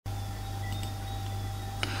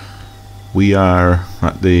We are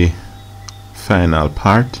at the final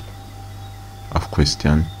part of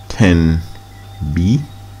question 10b,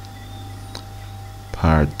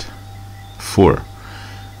 part 4.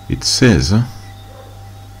 It says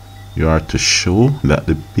you are to show that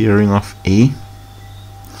the bearing of A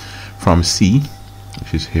from C,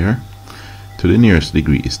 which is here, to the nearest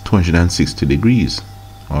degree is 260 degrees.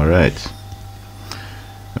 Alright,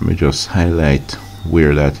 let me just highlight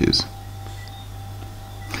where that is.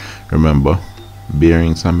 Remember,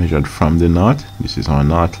 bearings are measured from the north. This is our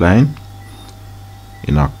north line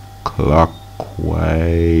in a clockwise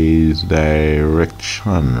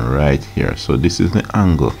direction right here. So this is the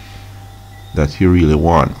angle that you really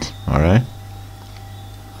want. Alright,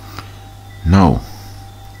 now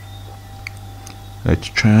let's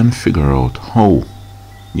try and figure out how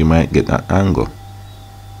you might get that angle.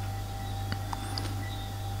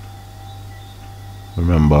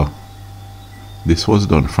 Remember, this was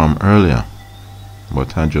done from earlier,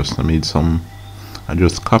 but I just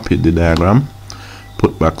copied the diagram,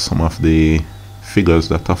 put back some of the figures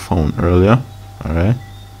that I found earlier. Alright,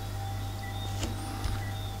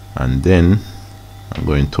 and then I'm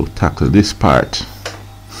going to tackle this part.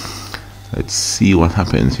 Let's see what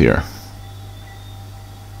happens here.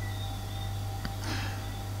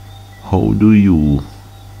 How do you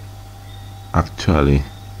actually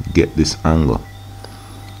get this angle?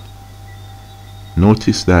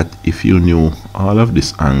 Notice that if you knew all of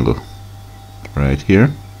this angle right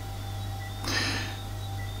here,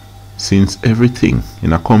 since everything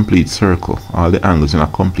in a complete circle, all the angles in a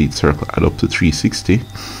complete circle add up to 360,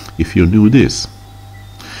 if you knew this,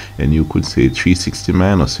 then you could say 360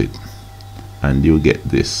 minus it and you get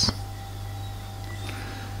this.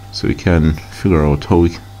 So we can figure out how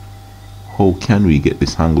can we get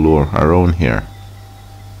this angle around here.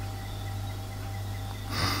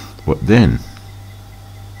 But then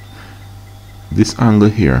this angle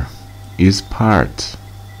here is part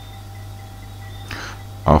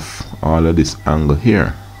of all of this angle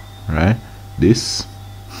here, right? This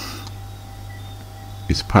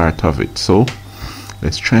is part of it. So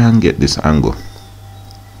let's try and get this angle.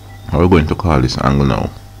 We're going to call this angle now.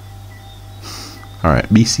 Alright,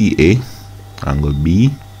 BCA, angle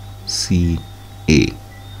BCA.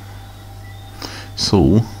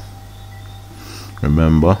 So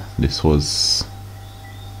remember, this was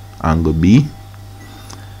angle B.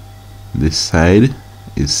 This side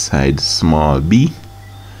is side small b.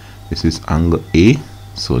 This is angle A,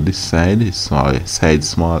 so this side is side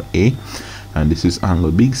small a, and this is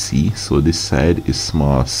angle big C, so this side is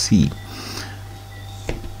small c.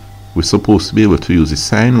 We're supposed to be able to use the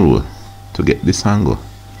sine rule to get this angle.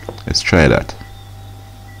 Let's try that.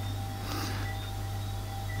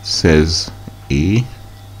 It says A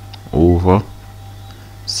over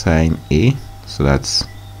sine A, so that's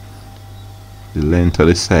the length of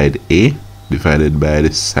the side A divided by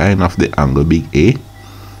the sine of the angle big A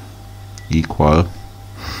equal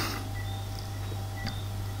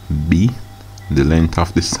B, the length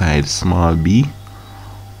of the side small b,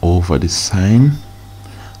 over the sine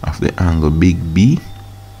of the angle big B.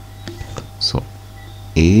 So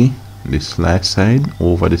A, this left side,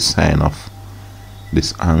 over the sine of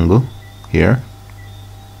this angle here,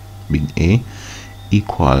 big A,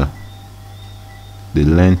 equal the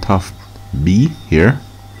length of B here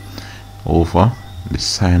over the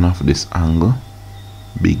sine of this angle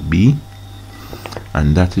big B,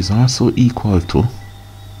 and that is also equal to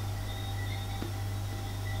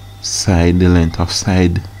the length of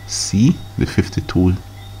side C, the 52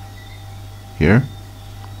 here.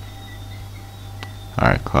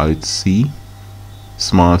 Alright, call it C,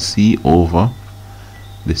 small c, over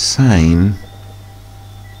the sine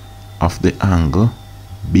of the angle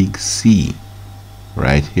big C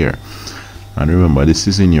right here. And remember, this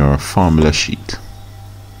is in your formula sheet.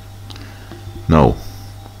 Now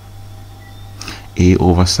A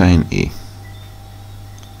over sine A,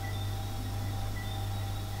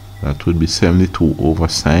 that would be 72 over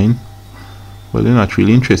sine. Well, you're not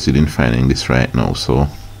really interested in finding this right now, so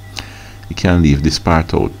you can leave this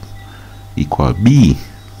part out. Equal B,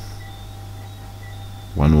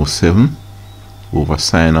 107 over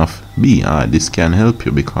sine of B. This can help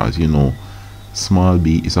you because you know small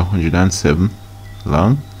b is 107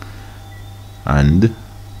 long, and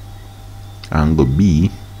angle big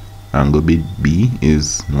B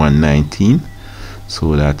is 119,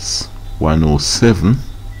 so that's 107.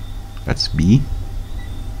 That's B,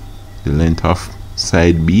 the length of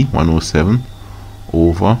side B, 107,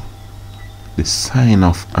 over the sine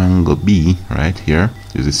of angle B right here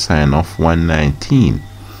is the sine of 119,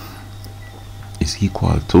 is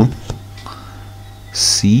equal to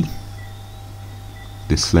C,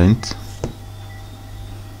 this length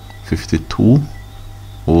 52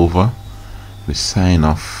 over the sine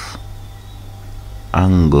of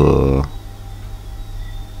angle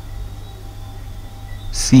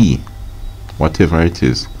C, whatever it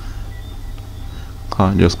is.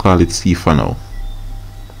 Just call it C for now.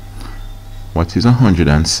 What is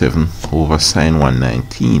 107 over sine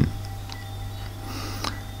 119?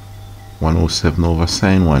 107 over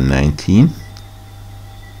sine 119.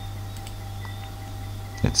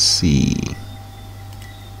 Let's see.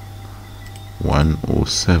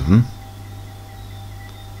 107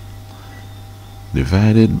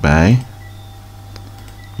 divided by,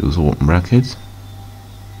 use open bracket,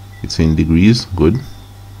 it's in degrees, good,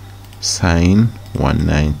 sine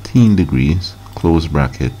 119 degrees, close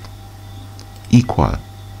bracket, equal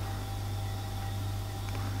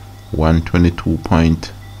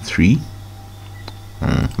 122.3.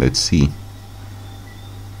 Let's see.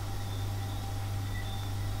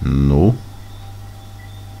 No.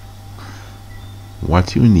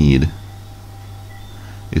 What you need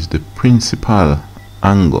is the principal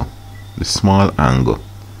angle, the small angle.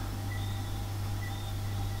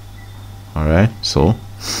 Alright, so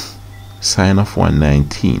sine of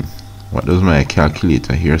 119. What does my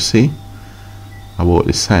calculator here say about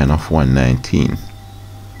the sine of 119?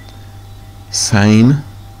 Sine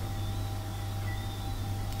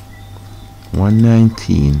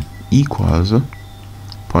 119 equals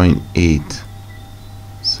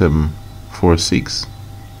 0.8746,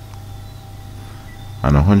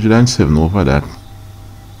 and 107 over that,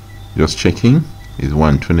 just checking, is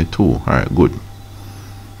 122. Alright, good,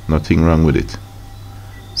 nothing wrong with it.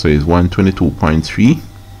 So it's 122.3.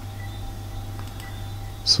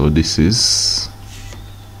 so this is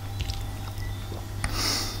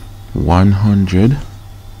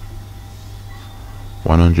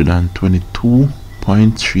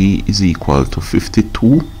 122.3 is equal to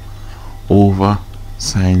 52 over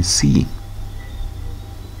sine C.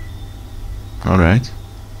 Alright,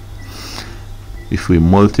 if we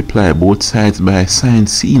multiply both sides by sine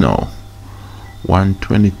C now,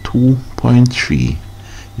 122.3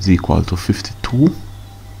 is equal to 52.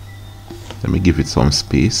 Let me give it some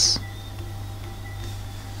space.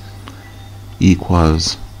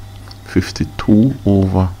 Equals 52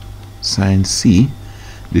 over sine C.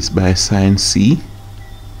 This by sine C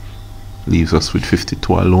leaves us with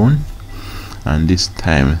 52 alone, and this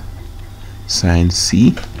time sine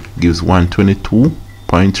C gives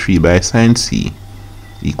 122.3 by sine C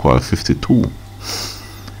equal 52.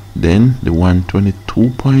 Then the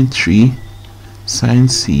 122.3 sine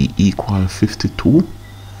C equal 52.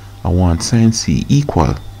 I want sine C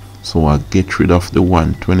equal, so I'll get rid of the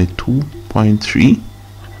 122.3.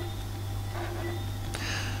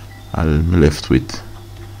 I'm left with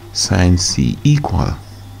sine C equal.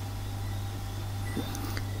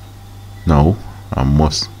 Now I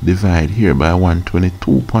must divide here by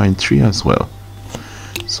 122.3 as well.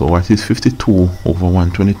 So what is 52 over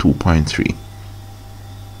 122.3?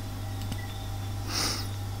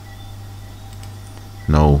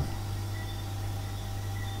 Now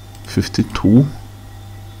 52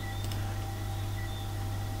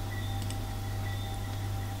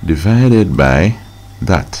 divided by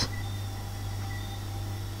that.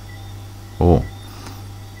 Oh,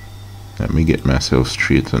 let me get myself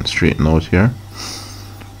straighten out here.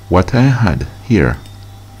 What I had here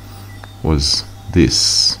was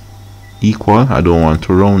this equal. I don't want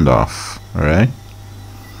to round off. Alright,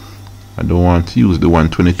 I don't want to use the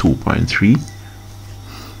 122.3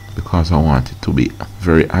 because I want it to be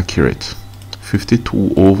very accurate.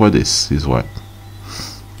 52 over this is what?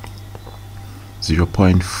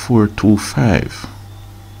 0.425.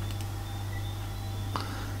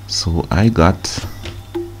 So I got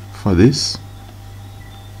for this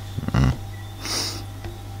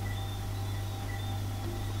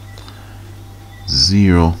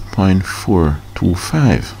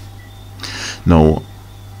 0.425. Now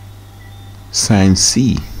sine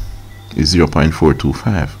C is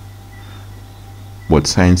 0.425, but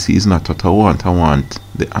sine C is not what I want. I want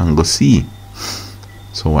the angle C.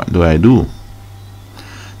 So what do? What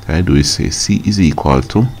I do is say C is equal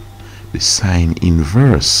to the sine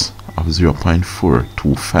inverse of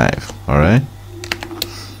 0.425. Alright,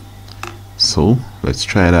 so let's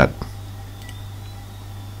try that.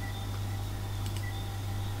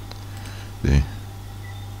 The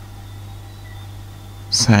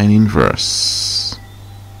sine inverse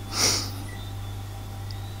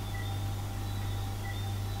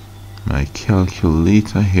my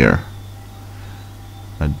calculator here.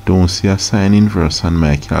 I don't see a sine inverse on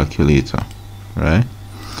my calculator, right?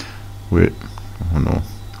 Where, oh no,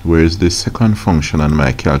 where is the second function on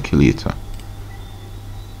my calculator?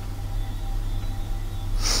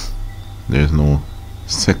 there's no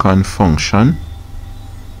second function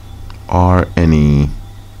or any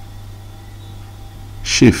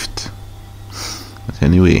shift. But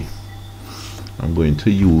anyway, I'm going to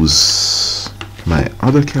use my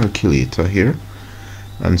other calculator here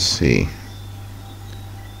and say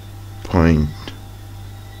point.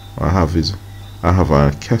 I have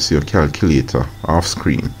a Casio calculator off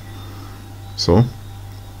screen, so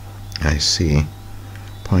I say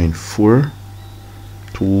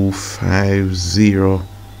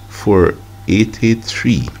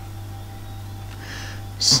 0.4250483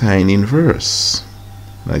 sine inverse.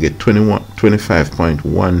 I get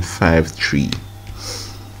 25.153.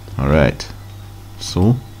 all right,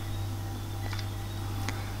 so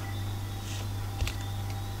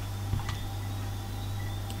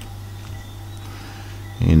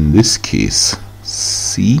in this case,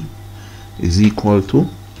 C is equal to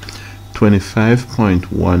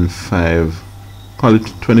 25.15, call it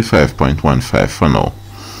 25.15 for now,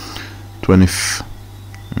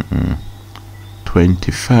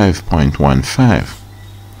 25.15.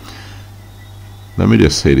 Let me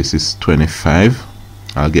just say this is 25.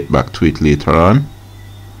 I'll get back to it later on.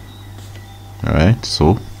 Alright,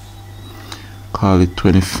 so call it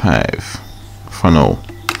 25 for now.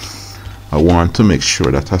 I want to make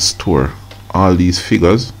sure that I store all these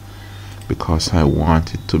figures because I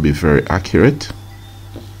want it to be very accurate.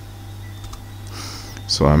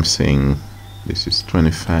 So I'm saying this is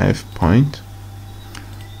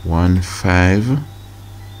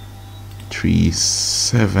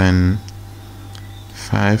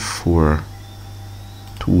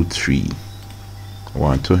I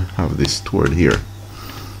want to have this stored here.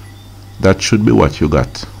 That should be what you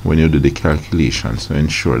got when you do the calculation, so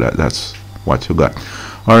ensure that that's what you got.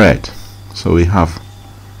 Alright, so we have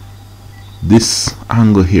this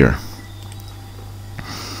angle here.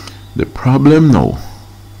 The problem now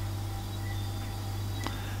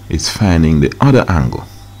is finding the other angle.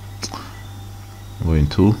 I'm going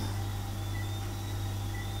to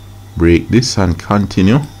break this and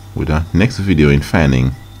continue with the next video in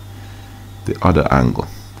finding the other angle.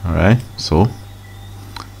 Alright, so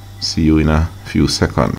see you in a few seconds.